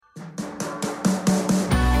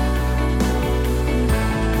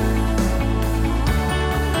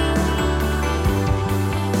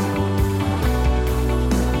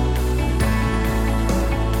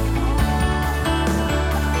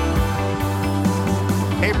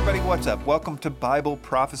what's up? Welcome to Bible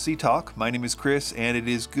Prophecy Talk. My name is Chris, and it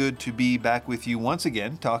is good to be back with you once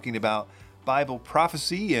again, talking about Bible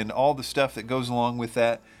prophecy and all the stuff that goes along with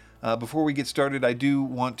that. Before we get started, I do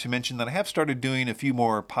want to mention that I have started doing a few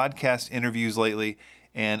more podcast interviews lately,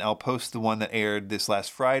 and I'll post the one that aired this last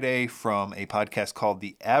Friday from a podcast called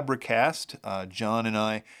The Abracast. John and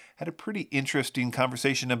I had a pretty interesting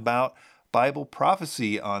conversation about Bible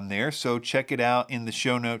prophecy on there, so check it out in the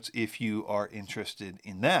show notes if you are interested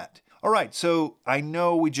in that. All right, so I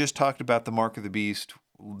know we just talked about the Mark of the Beast,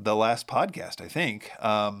 the last podcast, I think,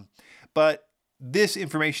 but this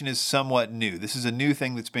information is somewhat new. This is a new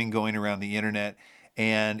thing that's been going around the internet,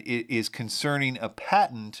 and it is concerning a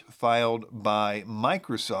patent filed by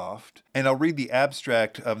Microsoft. And I'll read the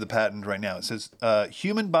abstract of the patent right now. It says,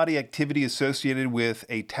 human body activity associated with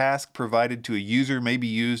a task provided to a user may be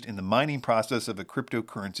used in the mining process of a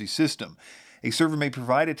cryptocurrency system. A server may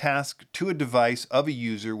provide a task to a device of a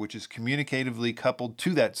user which is communicatively coupled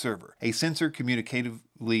to that server. A sensor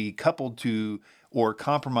communicatively coupled to or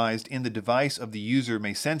compromised in the device of the user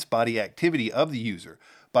may sense body activity of the user.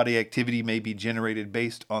 Body activity may be generated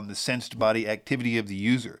based on the sensed body activity of the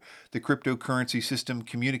user. The cryptocurrency system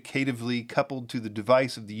communicatively coupled to the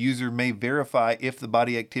device of the user may verify if the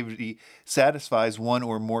body activity satisfies one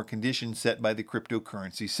or more conditions set by the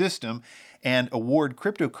cryptocurrency system and award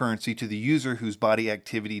cryptocurrency to the user whose body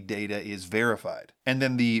activity data is verified. And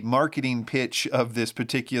then the marketing pitch of this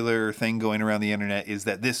particular thing going around the internet is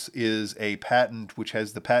that this is a patent which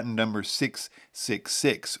has the patent number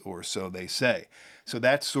 666, or so they say. So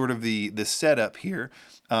that's sort of the setup here.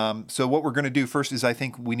 So what we're going to do first is I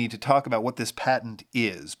think we need to talk about what this patent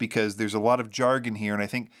is, because there's a lot of jargon here, and I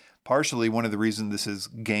think partially one of the reasons this has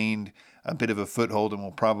gained a bit of a foothold and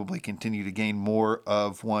will probably continue to gain more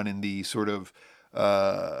of one in the sort of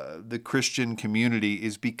the Christian community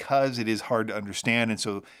is because it is hard to understand, and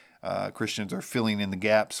so Christians are filling in the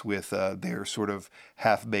gaps with their sort of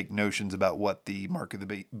half-baked notions about what the Mark of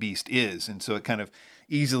the Beast is. And so it kind of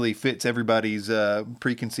easily fits everybody's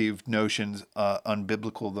preconceived notions,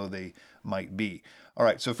 unbiblical though they might be. All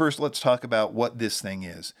right, so first let's talk about what this thing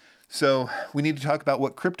is. So we need to talk about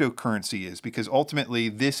what cryptocurrency is, because ultimately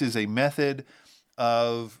this is a method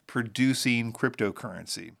of producing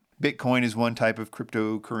cryptocurrency. Bitcoin is one type of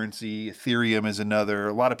cryptocurrency. Ethereum is another.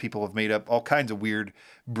 A lot of people have made up all kinds of weird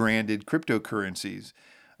branded cryptocurrencies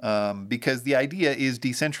because the idea is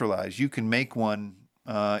decentralized. You can make one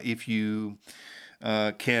if you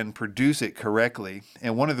can produce it correctly.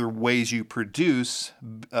 And one of the ways you produce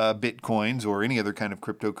Bitcoins or any other kind of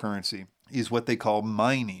cryptocurrency is what they call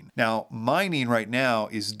mining. Now, mining right now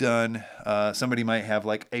is done, somebody might have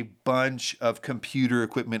like a bunch of computer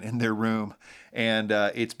equipment in their room, and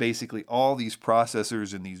it's basically all these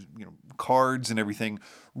processors and these cards and everything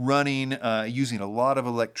running, using a lot of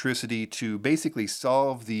electricity to basically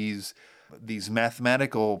solve these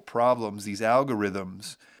mathematical problems, these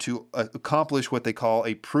algorithms, to accomplish what they call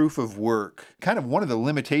a proof of work. Kind of one of the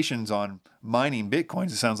limitations on mining Bitcoins,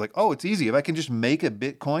 it sounds like, oh, it's easy. If I can just make a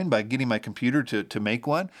Bitcoin by getting my computer to make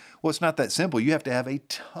one, well, it's not that simple. You have to have a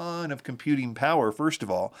ton of computing power, first of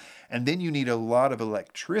all, and then you need a lot of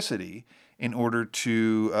electricity in order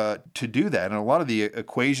to do that. And a lot of the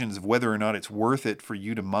equations of whether or not it's worth it for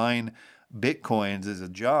you to mine Bitcoins as a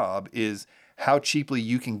job is how cheaply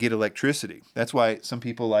you can get electricity. That's why some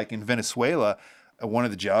people, like in Venezuela, one of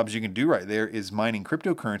the jobs you can do right there is mining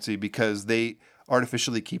cryptocurrency, because they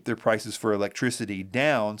artificially keep their prices for electricity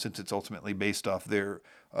down since it's ultimately based off their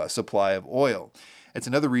supply of oil. It's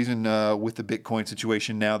another reason with the Bitcoin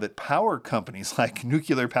situation now that power companies like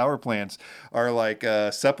nuclear power plants are like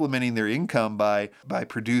supplementing their income by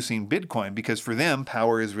producing Bitcoin, because for them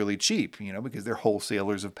power is really cheap, because they're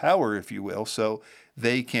wholesalers of power, if you will. So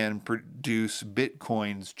they can produce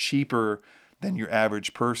Bitcoins cheaper than your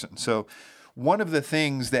average person. So one of the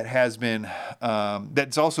things that has been,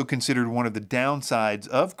 that's also considered one of the downsides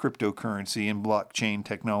of cryptocurrency and blockchain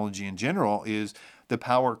technology in general, is the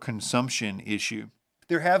power consumption issue.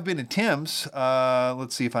 There have been attempts,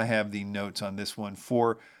 let's see if I have the notes on this one,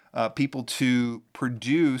 for people to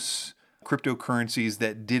produce cryptocurrencies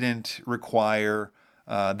that didn't require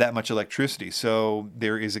that much electricity. So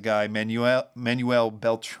there is a guy, Manuel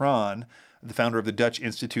Beltran, the founder of the Dutch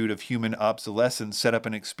Institute of Human Obsolescence, set up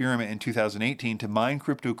an experiment in 2018 to mine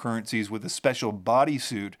cryptocurrencies with a special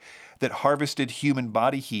bodysuit that harvested human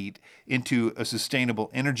body heat into a sustainable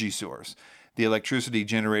energy source. The electricity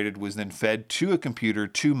generated was then fed to a computer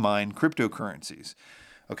to mine cryptocurrencies.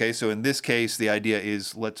 Okay, so in this case, the idea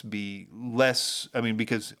is let's be less,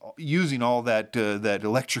 because using all that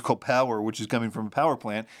electrical power, which is coming from a power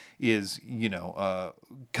plant, is,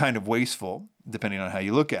 kind of wasteful. depending on how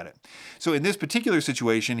you look at it. So in this particular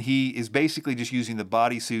situation, he is basically just using the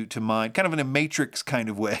bodysuit to mine, kind of in a Matrix kind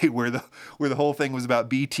of way, where the whole thing was about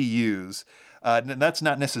BTUs. That's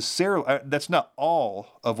not necessarily, that's not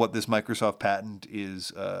all of what this Microsoft patent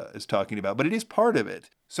is talking about, but it is part of it.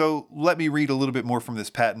 So let me read a little bit more from this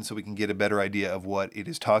patent so we can get a better idea of what it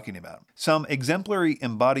is talking about. Some exemplary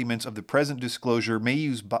embodiments of the present disclosure may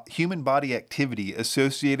use human body activity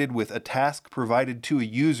associated with a task provided to a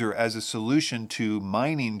user as a solution to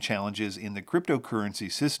mining challenges in the cryptocurrency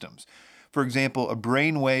systems. For example, a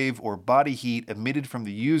brainwave or body heat emitted from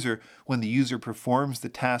the user when the user performs the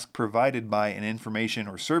task provided by an information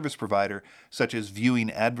or service provider, such as viewing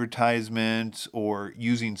advertisements or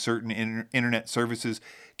using certain internet services,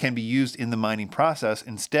 can be used in the mining process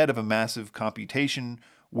instead of a massive computation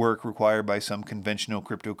work required by some conventional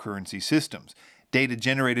cryptocurrency systems. Data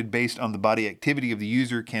generated based on the body activity of the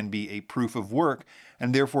user can be a proof of work,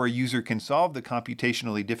 and therefore a user can solve the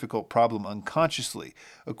computationally difficult problem unconsciously.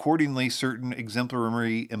 Accordingly, certain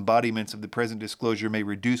exemplary embodiments of the present disclosure may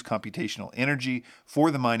reduce computational energy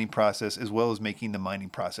for the mining process as well as making the mining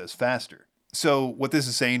process faster. So what this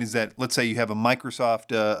is saying is that, let's say you have a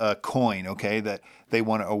Microsoft coin, okay, that they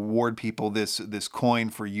want to award people this coin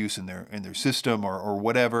for use in their system or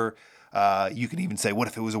whatever. You can even say, what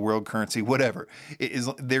if it was a world currency, whatever.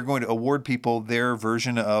 They're going to award people their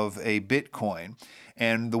version of a Bitcoin.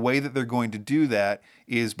 And the way that they're going to do that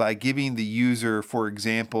is by giving the user, for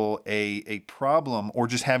example, a problem or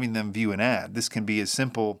just having them view an ad. This can be as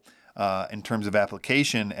simple in terms of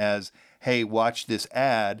application as, hey, watch this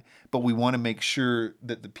ad, but we want to make sure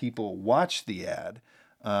that the people watch the ad.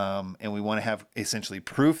 And we want to have essentially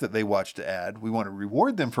proof that they watched the ad. We want to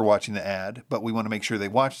reward them for watching the ad, but we want to make sure they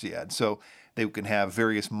watched the ad. So they can have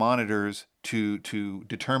various monitors to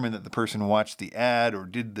determine that the person watched the ad or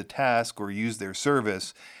did the task or used their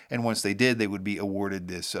service. And once they did, they would be awarded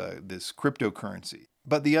this cryptocurrency.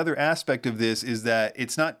 But the other aspect of this is that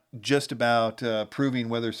it's not just about proving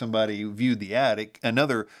whether somebody viewed the ad.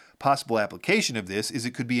 Another possible application of this is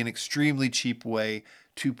it could be an extremely cheap way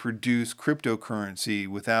to produce cryptocurrency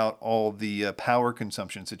without all the power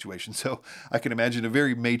consumption situation. So I can imagine a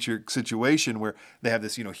very Matrix situation where they have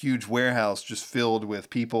this, huge warehouse just filled with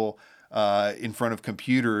people in front of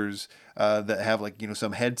computers that have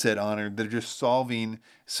some headset on it. They're just solving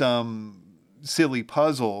some silly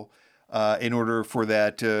puzzle in order for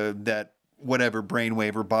that whatever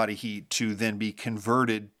brainwave or body heat to then be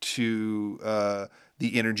converted to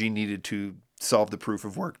the energy needed to solve the proof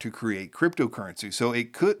of work to create cryptocurrency. So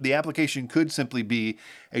the application could simply be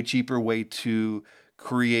a cheaper way to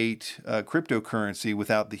create cryptocurrency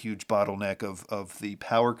without the huge bottleneck of the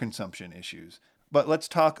power consumption issues. But let's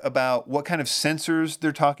talk about what kind of sensors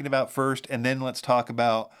they're talking about first, and then let's talk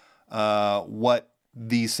about what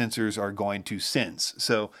these sensors are going to sense.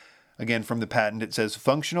 So again, from the patent, it says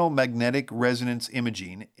functional magnetic resonance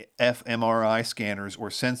imaging, fMRI scanners or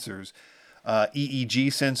sensors, EEG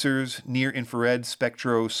sensors, near-infrared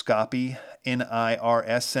spectroscopy,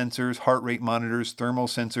 NIRS sensors, heart rate monitors, thermal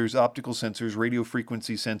sensors, optical sensors, radio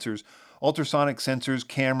frequency sensors, ultrasonic sensors,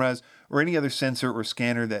 cameras, or any other sensor or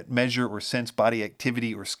scanner that measure or sense body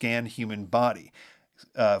activity or scan human body.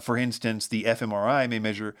 For instance, the fMRI may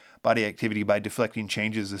measure body activity by deflecting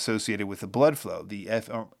changes associated with the blood flow. The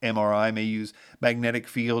fMRI may use magnetic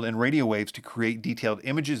field and radio waves to create detailed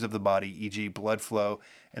images of the body, e.g. blood flow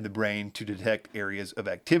and the brain, to detect areas of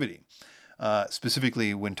activity.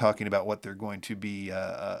 Specifically when talking about what they're going to be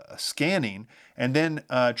scanning, and then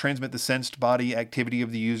transmit the sensed body activity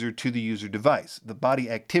of the user to the user device. The body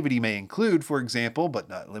activity may include, for example, but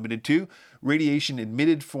not limited to, radiation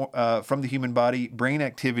emitted from the human body, brain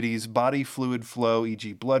activities, body fluid flow,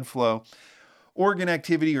 e.g. blood flow, organ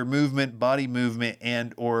activity or movement, body movement,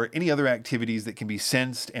 and or any other activities that can be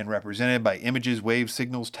sensed and represented by images, waves,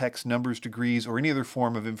 signals, text, numbers, degrees, or any other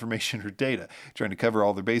form of information or data. Trying to cover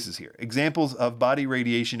all their bases here. Examples of body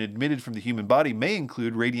radiation emitted from the human body may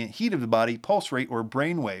include radiant heat of the body, pulse rate, or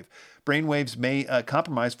brainwave. Brainwaves may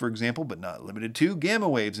compromise, for example, but not limited to, gamma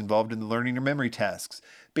waves involved in the learning or memory tasks,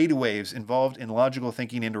 beta waves involved in logical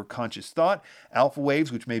thinking and or conscious thought, alpha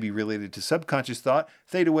waves, which may be related to subconscious thought,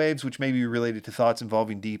 theta waves, which may be related to thoughts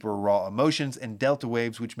involving deep or raw emotions, and delta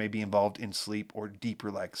waves, which may be involved in sleep or deep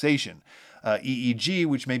relaxation. EEG,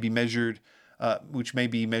 which may be measured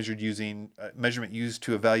using measurement used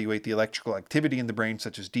to evaluate the electrical activity in the brain,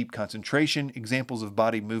 such as deep concentration. Examples of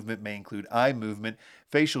body movement may include eye movement,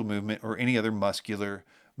 facial movement, or any other muscular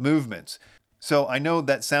movements. So I know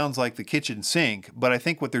that sounds like the kitchen sink, but I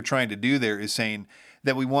think what they're trying to do there is saying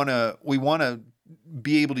that we want to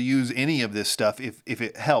be able to use any of this stuff if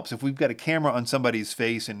it helps. If we've got a camera on somebody's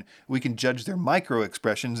face and we can judge their micro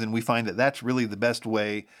expressions, and we find that that's really the best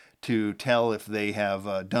way to tell if they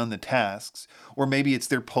have done the tasks, or maybe it's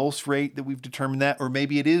their pulse rate that we've determined that, or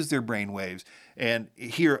maybe it is their brain waves. And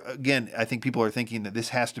here again, I think people are thinking that this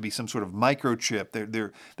has to be some sort of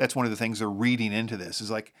microchip. That's one of the things they're reading into this,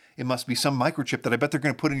 is like, it must be some microchip that I bet they're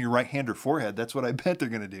going to put in your right hand or forehead. That's what I bet they're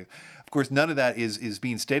going to do. Of course, none of that is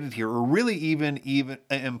being stated here, or really even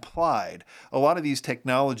implied. A lot of these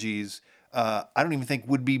technologies, I don't even think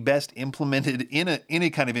would be best implemented in a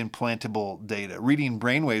kind of implantable data. Reading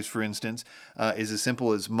brainwaves, for instance, is as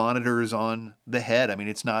simple as monitors on the head. I mean,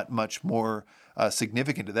 it's not much more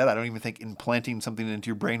significant to that. I don't even think implanting something into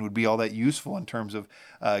your brain would be all that useful in terms of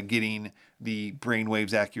getting the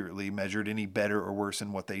brainwaves accurately measured any better or worse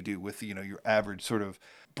than what they do with, your average sort of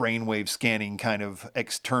brainwave scanning kind of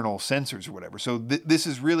external sensors or whatever. So this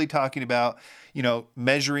is really talking about,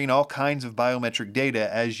 measuring all kinds of biometric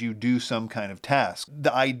data as you do some kind of task.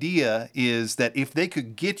 The idea is that if they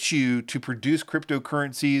could get you to produce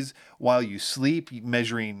cryptocurrencies while you sleep,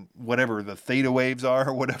 measuring whatever the theta waves are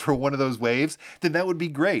or whatever one of those waves, then that would be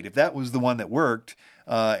great. If that was the one that worked,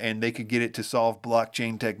 and they could get it to solve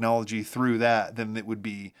blockchain technology through that, then it would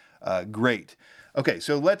be great. Okay,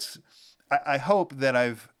 so I hope that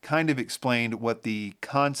I've kind of explained what the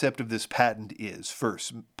concept of this patent is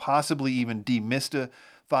first, possibly even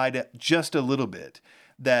demystified it just a little bit.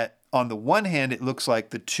 That on the one hand, it looks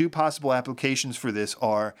like the two possible applications for this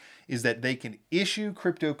is that they can issue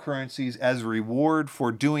cryptocurrencies as a reward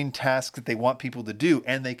for doing tasks that they want people to do,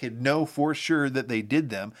 and they could know for sure that they did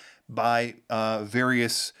them by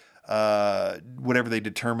various whatever they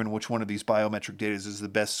determine which one of these biometric data is the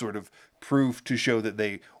best sort of proof to show that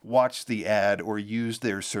they watched the ad or used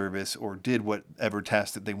their service or did whatever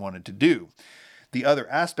task that they wanted to do. The other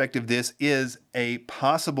aspect of this is a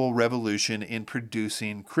possible revolution in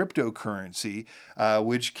producing cryptocurrency,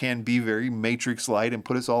 which can be very matrix-like and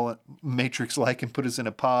put us all in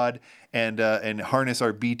a pod and harness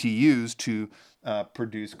our BTUs to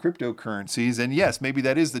produce cryptocurrencies. And yes, maybe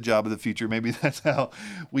that is the job of the future. Maybe that's how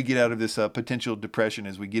we get out of this potential depression,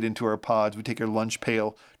 as we get into our pods. We take our lunch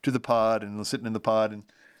pail to the pod and we're sitting in the pod and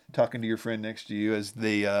talking to your friend next to you as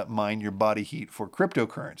they mine your body heat for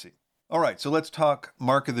cryptocurrency. All right, so let's talk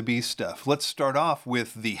Mark of the Beast stuff. Let's start off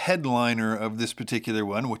with the headliner of this particular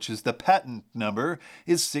one, which is the patent number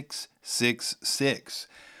is 666.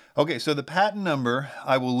 Okay, so the patent number,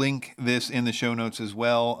 I will link this in the show notes as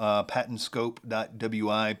well,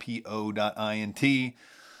 patentscope.wipo.int,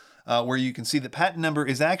 where you can see the patent number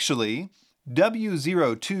is actually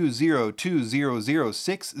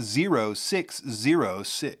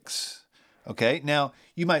W020200600606. Okay, now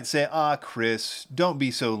you might say, Chris, don't be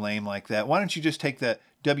so lame like that. Why don't you just take that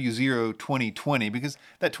W0 2020, because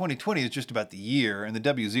that 2020 is just about the year, and the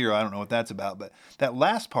W0, I don't know what that's about, but that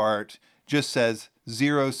last part just says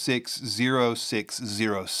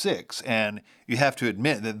 060606, and you have to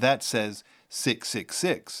admit that says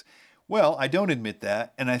 666. Well, I don't admit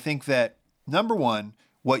that, and I think that, number one,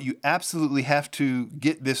 what you absolutely have to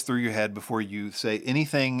get this through your head before you say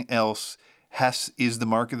anything else is the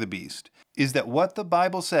mark of the beast, is that what the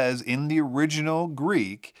Bible says in the original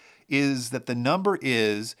Greek is that the number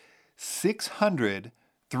is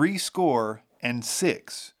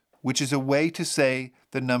 666, which is a way to say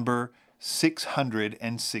the number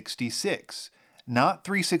 666. Not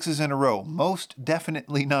 3 6s in a row. Most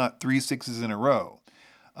definitely not 3 6s in a row.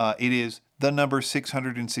 It is the number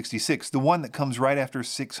 666, the one that comes right after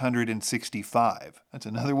 665. That's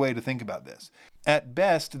another way to think about this. At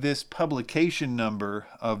best, this publication number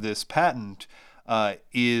of this patent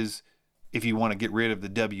is, if you want to get rid of the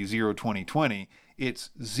W0 2020, it's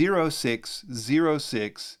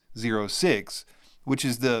 060606, which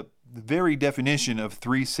is the very definition of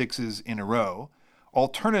 3 6s in a row.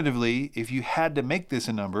 Alternatively, if you had to make this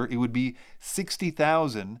a number, it would be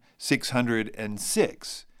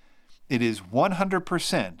 60,606. It is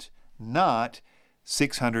 100% not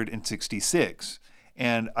 666.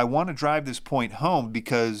 And I want to drive this point home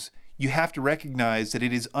because you have to recognize that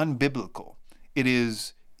it is unbiblical. It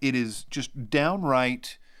is just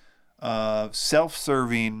downright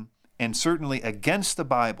self-serving and certainly against the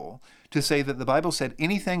Bible to say that the Bible said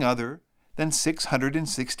anything other than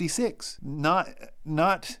 666.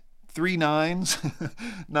 Not 3 nines,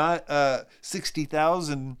 not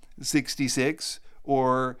 60,066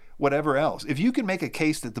 or whatever else. If you can make a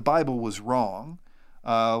case that the Bible was wrong,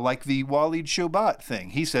 like the Walid Shobat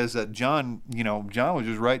thing. He says that John was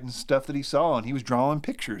just writing stuff that he saw, and he was drawing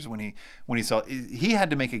pictures when he saw. He had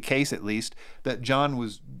to make a case, at least, that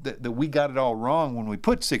that we got it all wrong when we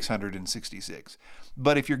put 666.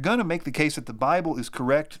 But if you're going to make the case that the Bible is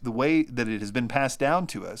correct the way that it has been passed down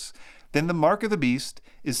to us, then the mark of the beast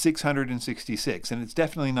is 666, and it's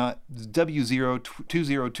definitely not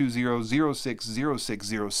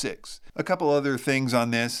W02020060606. A couple other things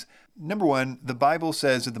on this. Number one, the Bible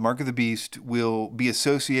says that the mark of the beast will be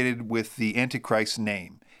associated with the Antichrist's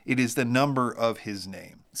name. It is the number of his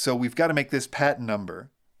name. So we've got to make this patent number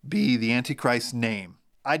be the Antichrist's name.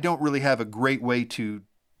 I don't really have a great way to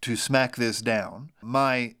smack this down.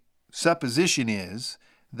 My supposition is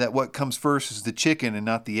that what comes first is the chicken and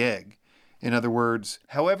not the egg. In other words,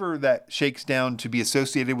 however that shakes down to be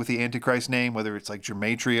associated with the Antichrist name, whether it's like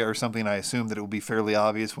gematria or something, I assume that it will be fairly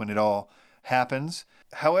obvious when it all happens.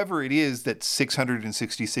 However it is that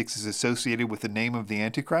 666 is associated with the name of the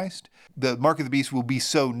Antichrist, the mark of the beast will be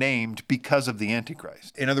so named because of the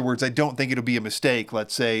Antichrist. In other words, I don't think it'll be a mistake.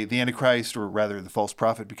 Let's say the Antichrist, or rather the false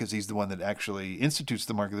prophet, because he's the one that actually institutes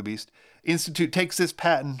the mark of the beast, takes this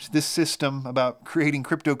patent, this system about creating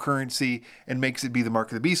cryptocurrency, and makes it be the mark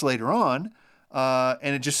of the beast later on.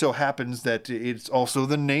 And it just so happens that it's also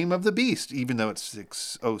the name of the beast, even though it's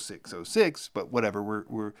 60606, but whatever,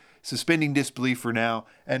 we're suspending disbelief for now,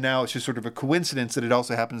 and now it's just sort of a coincidence that it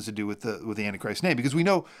also happens to do with the Antichrist name, because we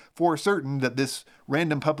know for certain that this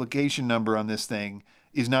random publication number on this thing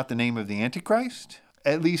is not the name of the Antichrist,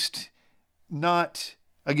 at least not,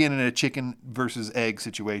 again, in a chicken versus egg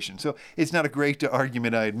situation. So it's not a great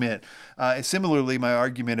argument, I admit. Similarly, my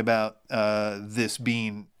argument about this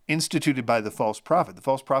being instituted by the false prophet. The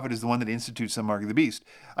false prophet is the one that institutes the mark of the beast.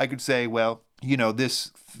 I could say, well,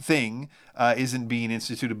 this thing isn't being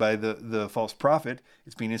instituted by the false prophet.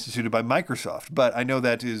 It's being instituted by Microsoft. But I know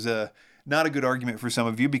that is not a good argument for some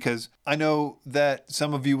of you, because I know that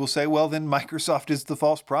some of you will say, well, then Microsoft is the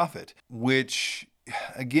false prophet, which,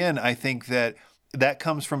 again, I think that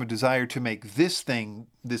comes from a desire to make this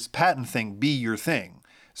patent thing, be your thing.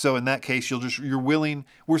 So in that case,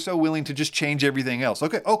 we're so willing to just change everything else.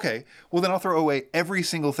 Okay. Well, then I'll throw away every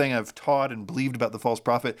single thing I've taught and believed about the false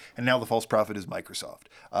prophet, and now the false prophet is Microsoft.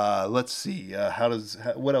 Let's see.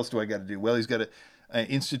 What else do I got to do? Well, he's got to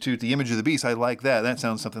institute the image of the beast. I like that. That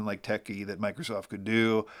sounds something like techie that Microsoft could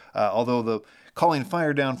do. Although the calling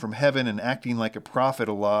fire down from heaven and acting like a prophet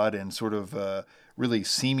a lot, and sort of really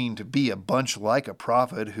seeming to be a bunch like a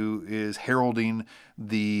prophet who is heralding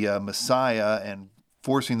the Messiah and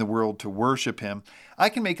forcing the world to worship him. I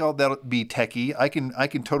can make all that be techie. I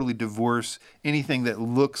can totally divorce anything that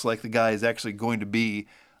looks like the guy is actually going to be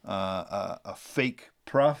a fake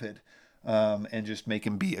prophet, and just make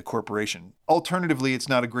him be a corporation. Alternatively, it's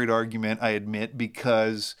not a great argument, I admit,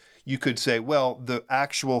 because you could say, well, the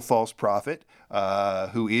actual false prophet,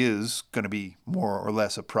 who is going to be more or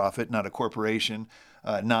less a prophet, not a corporation,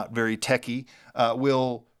 not very techie,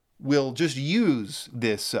 will just use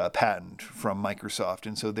this patent from Microsoft,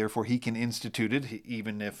 and so therefore he can institute it,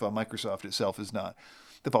 even if Microsoft itself is not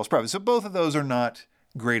the false prophet. So both of those are not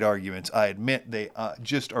great arguments. I admit they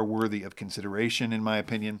just are worthy of consideration, in my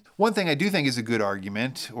opinion. One thing I do think is a good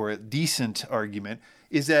argument, or a decent argument,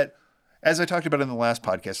 is that, as I talked about in the last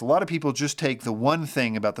podcast, a lot of people just take the one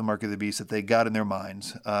thing about the mark of the beast that they got in their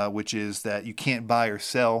minds, which is that you can't buy or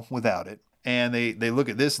sell without it. And they look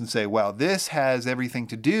at this and say, wow, this has everything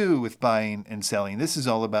to do with buying and selling. This is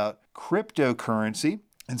all about cryptocurrency.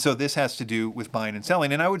 And so this has to do with buying and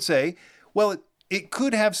selling. And I would say, well, it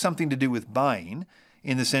could have something to do with buying,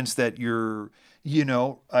 in the sense that you're,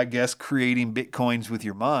 I guess, creating Bitcoins with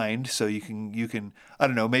your mind. So you can, I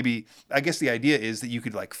don't know, maybe, I guess the idea is that you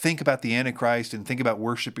could think about the Antichrist and think about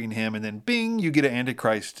worshiping him, and then bing, you get an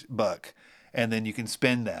Antichrist buck. And then you can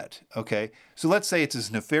spend that. Okay, so let's say it's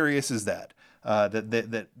as nefarious as that.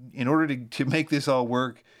 That in order to make this all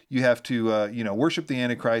work, you have to worship the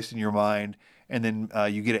Antichrist in your mind, and then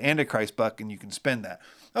you get an Antichrist buck, and you can spend that.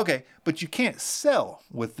 Okay, but you can't sell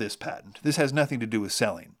with this patent. This has nothing to do with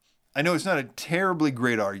selling. I know it's not a terribly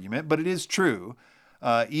great argument, but it is true.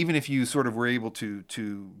 Even if you sort of were able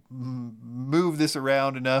to move this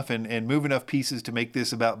around enough and move enough pieces to make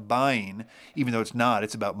this about buying, even though it's not,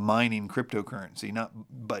 it's about mining cryptocurrency.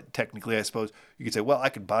 But technically, I suppose you could say, well, I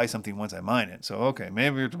could buy something once I mine it. So, okay,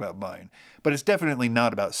 maybe it's about buying. But it's definitely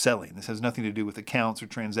not about selling. This has nothing to do with accounts or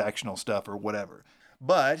transactional stuff or whatever.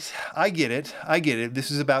 But I get it. This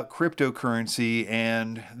is about cryptocurrency,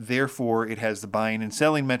 and therefore it has the buying and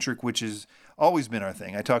selling metric, which has always been our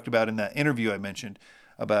thing. I talked about in that interview I mentioned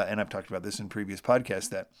about, and I've talked about this in previous podcasts,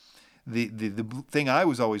 that the thing I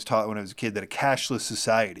was always taught when I was a kid, that a cashless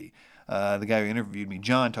society. The guy who interviewed me,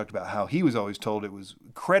 John, talked about how he was always told it was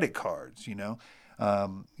credit cards.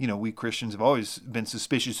 We Christians have always been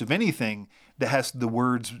suspicious of anything that has the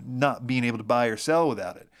words not being able to buy or sell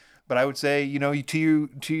without it. But I would say,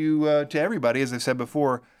 to everybody, as I've said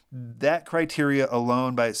before, that criteria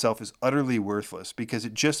alone by itself is utterly worthless, because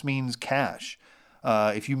it just means cash.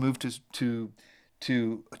 If you move to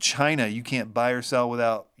China, you can't buy or sell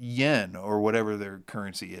without yen or whatever their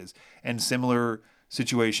currency is. And similar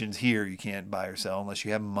situations here, you can't buy or sell unless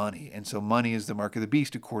you have money. And so money is the mark of the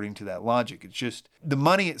beast according to that logic. It's just the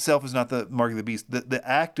money itself is not the mark of the beast. The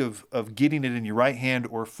act of getting it in your right hand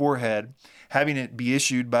or forehead, having it be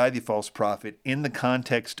issued by the false prophet in the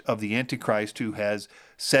context of the Antichrist, who has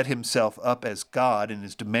set himself up as God and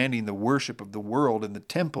is demanding the worship of the world in the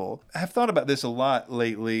temple. I've thought about this a lot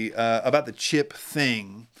lately, about the chip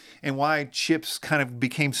thing and why chips kind of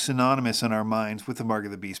became synonymous in our minds with the mark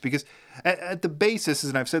of the beast. Because at the basis,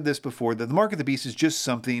 and I've said this before, that the mark of the beast is just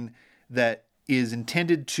something that is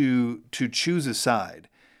intended to choose a side.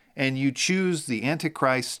 And you choose the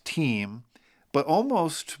Antichrist team, but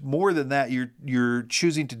almost more than that, you're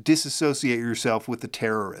choosing to disassociate yourself with the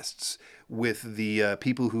terrorists, with the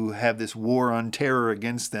people who have this war on terror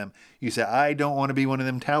against them. You say, I don't want to be one of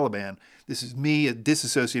them Taliban. This is me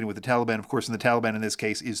disassociating with the Taliban. Of course, and the Taliban in this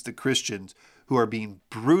case is the Christians who are being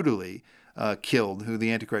brutally killed, who the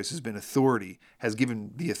Antichrist has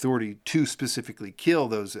given the authority to specifically kill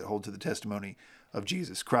those that hold to the testimony of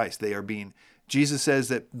Jesus Christ. Jesus says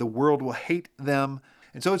that the world will hate them.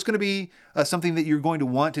 And so it's going to be something that you're going to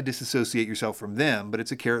want to disassociate yourself from them, but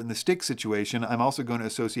it's a carrot and the stick situation. I'm also going to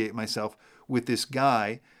associate myself with this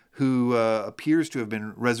guy who appears to have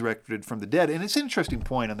been resurrected from the dead. And it's an interesting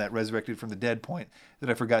point on that resurrected from the dead point that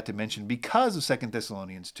I forgot to mention because of 2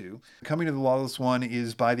 Thessalonians 2. Coming to the lawless one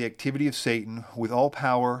is by the activity of Satan with all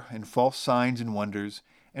power and false signs and wonders,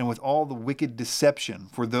 and with all the wicked deception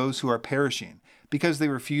for those who are perishing, because they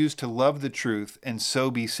refuse to love the truth and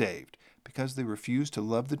so be saved. Because they refuse to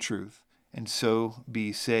love the truth and so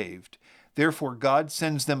be saved. Therefore, God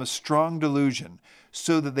sends them a strong delusion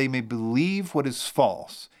so that they may believe what is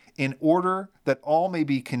false, in order that all may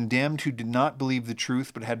be condemned who did not believe the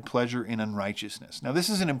truth but had pleasure in unrighteousness. Now, this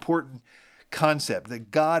is an important concept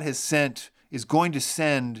that God is going to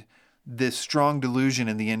send this strong delusion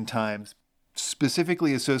in the end times,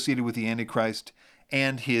 specifically associated with the Antichrist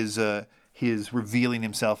and his revealing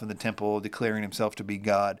himself in the temple, declaring himself to be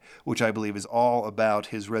God, which I believe is all about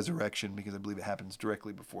his resurrection, because I believe it happens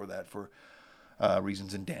directly before that for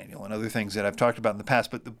reasons in Daniel and other things that I've talked about in the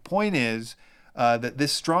past. But the point is that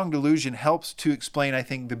this strong delusion helps to explain, I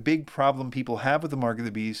think, the big problem people have with the mark of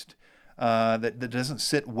the beast that doesn't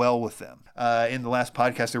sit well with them. In the last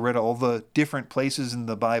podcast, I read all the different places in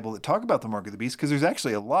the Bible that talk about the mark of the beast, because there's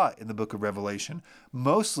actually a lot in the book of Revelation.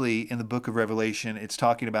 Mostly in the book of Revelation, it's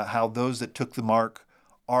talking about how those that took the mark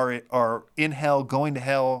are in hell, going to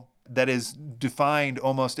hell. That is defined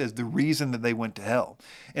almost as the reason that they went to hell.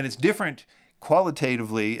 And it's different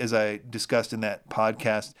qualitatively, as I discussed in that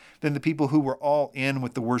podcast, than the people who were all in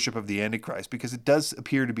with the worship of the Antichrist, because it does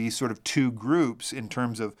appear to be sort of two groups in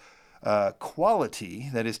terms of quality.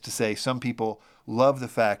 That is to say, some people love the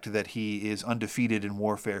fact that he is undefeated in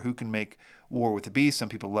warfare, who can make war with the beast. Some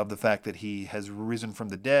people love the fact that he has risen from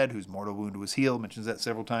the dead, whose mortal wound was healed, mentions that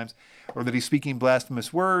several times, or that he's speaking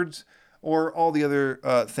blasphemous words, or all the other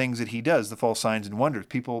things that he does, the false signs and wonders.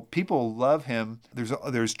 People love him.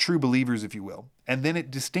 There's true believers, if you will. And then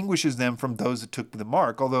it distinguishes them from those that took the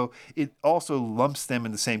mark, although it also lumps them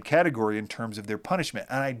in the same category in terms of their punishment.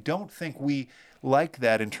 And I don't think we like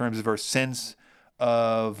that in terms of our sense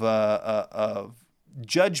of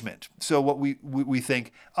judgment. So what we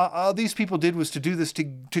think, all these people did was to do this to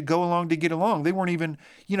go along, to get along. They weren't even,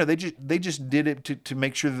 they just did it to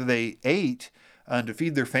make sure that they ate and to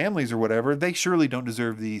feed their families or whatever. They surely don't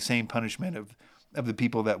deserve the same punishment of the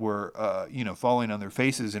people that were, falling on their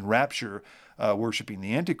faces in rapture, worshiping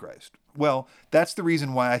the Antichrist. Well, that's the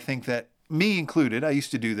reason why I think that, me included, I used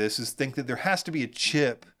to do this, is think that there has to be a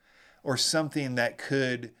chip or something that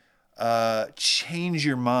could change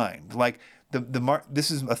your mind. Like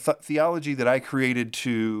this is a theology that I created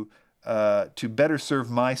to better serve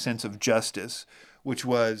my sense of justice, which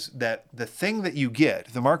was that the thing that you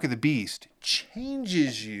get, the mark of the beast,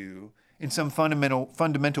 changes you in some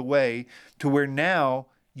fundamental way to where now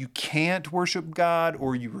you can't worship God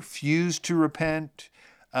or you refuse to repent.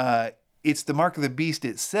 It's the mark of the beast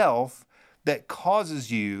itself that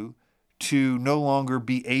causes you to no longer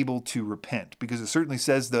be able to repent, because it certainly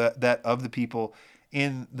says that of the people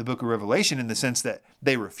in the book of Revelation, in the sense that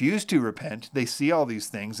they refuse to repent. They see all these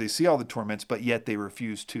things, they see all the torments, but yet they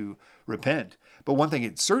refuse to repent. But one thing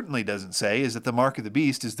it certainly doesn't say is that the mark of the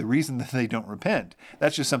beast is the reason that they don't repent.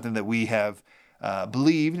 That's just something that we have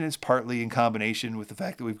believed, and it's partly in combination with the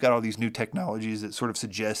fact that we've got all these new technologies that sort of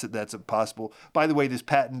suggest that that's possible. By the way, this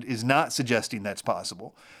patent is not suggesting that's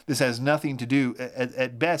possible. This has nothing to do,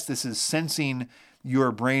 at best, this is sensing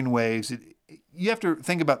your brain waves. You have to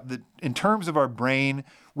think about in terms of our brain,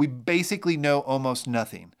 we basically know almost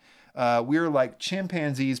nothing. We're like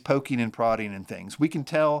chimpanzees poking and prodding and things. We can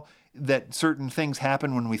tell that certain things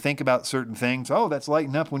happen when we think about certain things. Oh, that's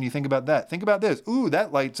lighting up when you think about that. Think about this. Ooh,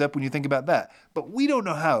 that lights up when you think about that. But we don't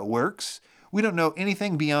know how it works. We don't know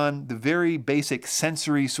anything beyond the very basic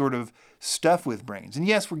sensory sort of stuff with brains. And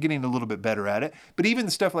yes, we're getting a little bit better at it, but even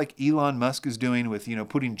the stuff like Elon Musk is doing with,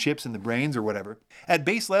 putting chips in the brains or whatever, at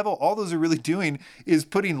base level, all those are really doing is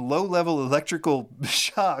putting low-level electrical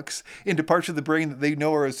shocks into parts of the brain that they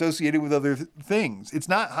know are associated with other things. It's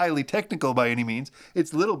not highly technical by any means.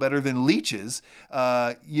 It's little better than leeches,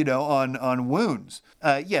 on wounds.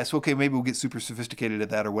 Yes, okay, maybe we'll get super sophisticated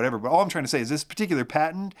at that or whatever, but all I'm trying to say is this particular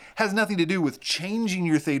patent has nothing to do with changing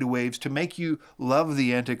your theta waves to make you love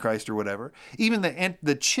the Antichrist or whatever. Even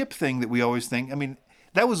the chip thing that we always think,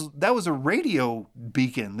 that was a radio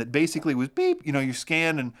beacon that basically was beep, you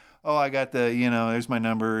scan and, oh, I got the, there's my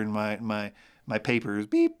number and my papers,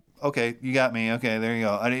 beep, okay, you got me, okay, there you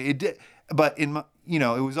go. It did, but it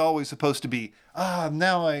was always supposed to be,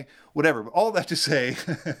 whatever. But all that to say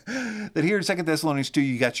that here in 2 Thessalonians 2,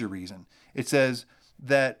 you got your reason. It says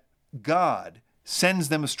that God sends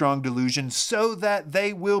them a strong delusion so that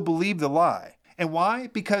they will believe the lie. And why?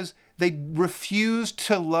 Because they refuse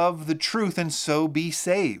to love the truth and so be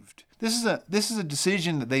saved. This is a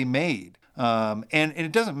decision that they made. And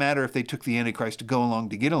it doesn't matter if they took the Antichrist to go along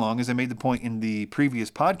to get along, as I made the point in the previous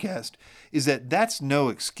podcast, is that that's no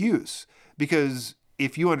excuse. Because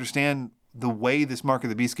if you understand the way this mark of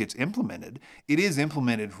the beast gets implemented, it is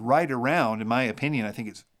implemented right around, in my opinion, I think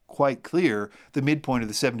it's quite clear, the midpoint of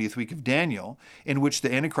the 70th week of Daniel, in which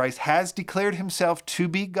the Antichrist has declared himself to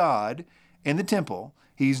be God in the temple.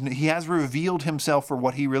 He has revealed himself for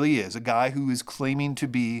what he really is, a guy who is claiming to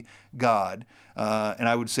be God. And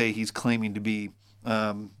I would say he's claiming to be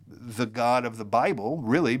the God of the Bible,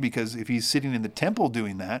 really, because if he's sitting in the temple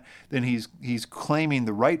doing that, then he's claiming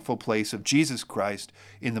the rightful place of Jesus Christ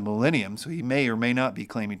in the millennium. So he may or may not be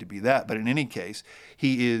claiming to be that. But in any case,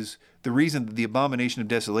 he is the reason that the abomination of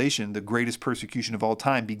desolation, the greatest persecution of all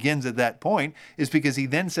time, begins at that point, is because he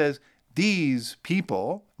then says, these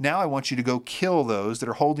people, now I want you to go kill those that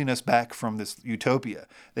are holding us back from this utopia.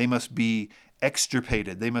 They must be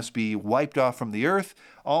extirpated. They must be wiped off from the earth.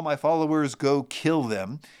 All my followers, go kill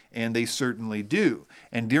them. And they certainly do.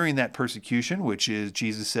 And during that persecution, which is,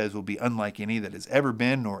 Jesus says, will be unlike any that has ever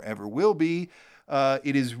been nor ever will be,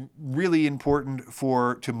 it is really important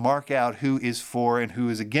to mark out who is for and who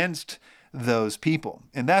is against those people.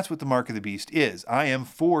 And that's what the mark of the beast is. I am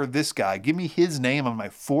for this guy. Give me his name on my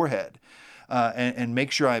forehead and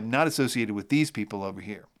make sure I'm not associated with these people over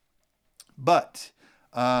here. But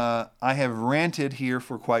I have ranted here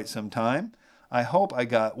for quite some time. I hope I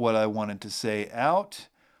got what I wanted to say out.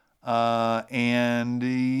 And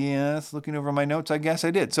yes, looking over my notes, I guess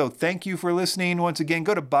I did. So thank you for listening. Once again,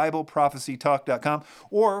 go to BibleProphecyTalk.com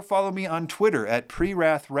or follow me on Twitter at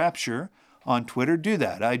PreWrathRapture. On Twitter, do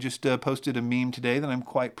that. I just posted a meme today that I'm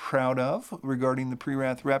quite proud of regarding the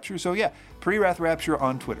pre-wrath rapture. So yeah, pre-wrath rapture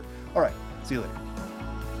on Twitter. All right, see you later.